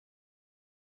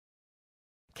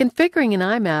Configuring an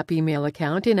IMAP email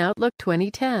account in Outlook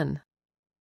 2010.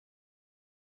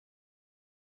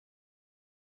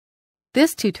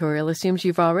 This tutorial assumes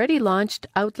you've already launched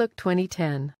Outlook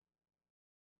 2010.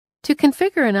 To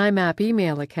configure an IMAP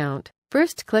email account,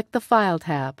 first click the File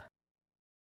tab.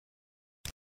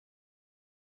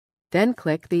 Then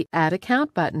click the Add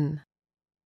Account button.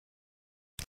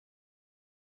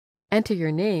 Enter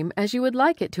your name as you would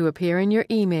like it to appear in your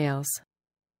emails.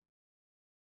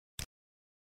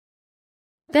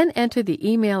 Then enter the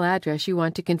email address you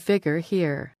want to configure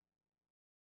here.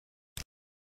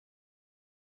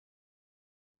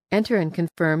 Enter and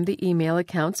confirm the email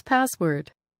account's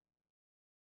password.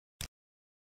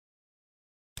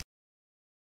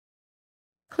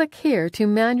 Click here to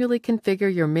manually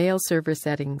configure your mail server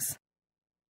settings.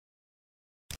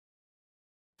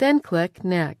 Then click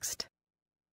Next.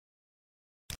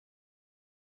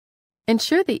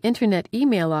 Ensure the Internet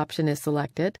Email option is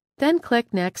selected, then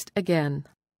click Next again.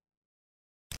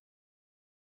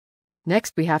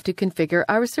 Next, we have to configure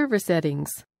our server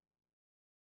settings.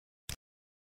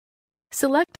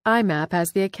 Select IMAP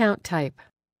as the account type.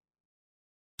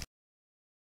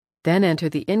 Then enter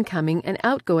the incoming and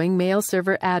outgoing mail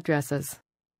server addresses.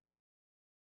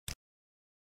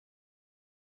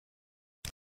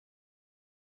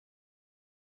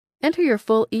 Enter your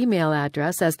full email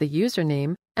address as the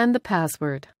username and the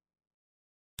password.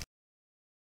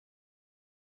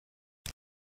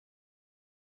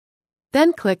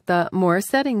 Then click the More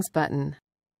Settings button.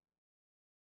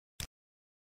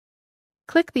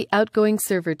 Click the Outgoing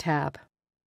Server tab.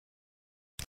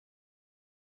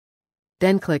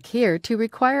 Then click here to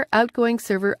require outgoing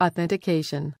server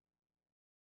authentication.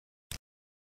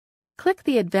 Click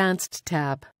the Advanced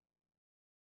tab.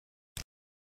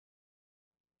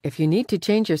 If you need to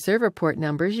change your server port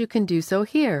numbers, you can do so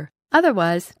here.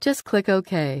 Otherwise, just click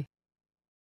OK.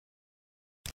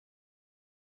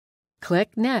 Click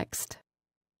Next.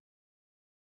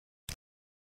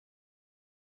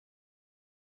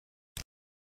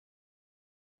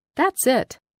 That's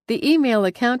it. The email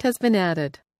account has been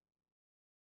added.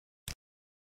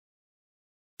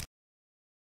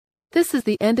 This is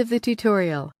the end of the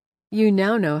tutorial. You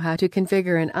now know how to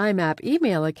configure an IMAP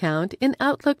email account in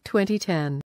Outlook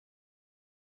 2010.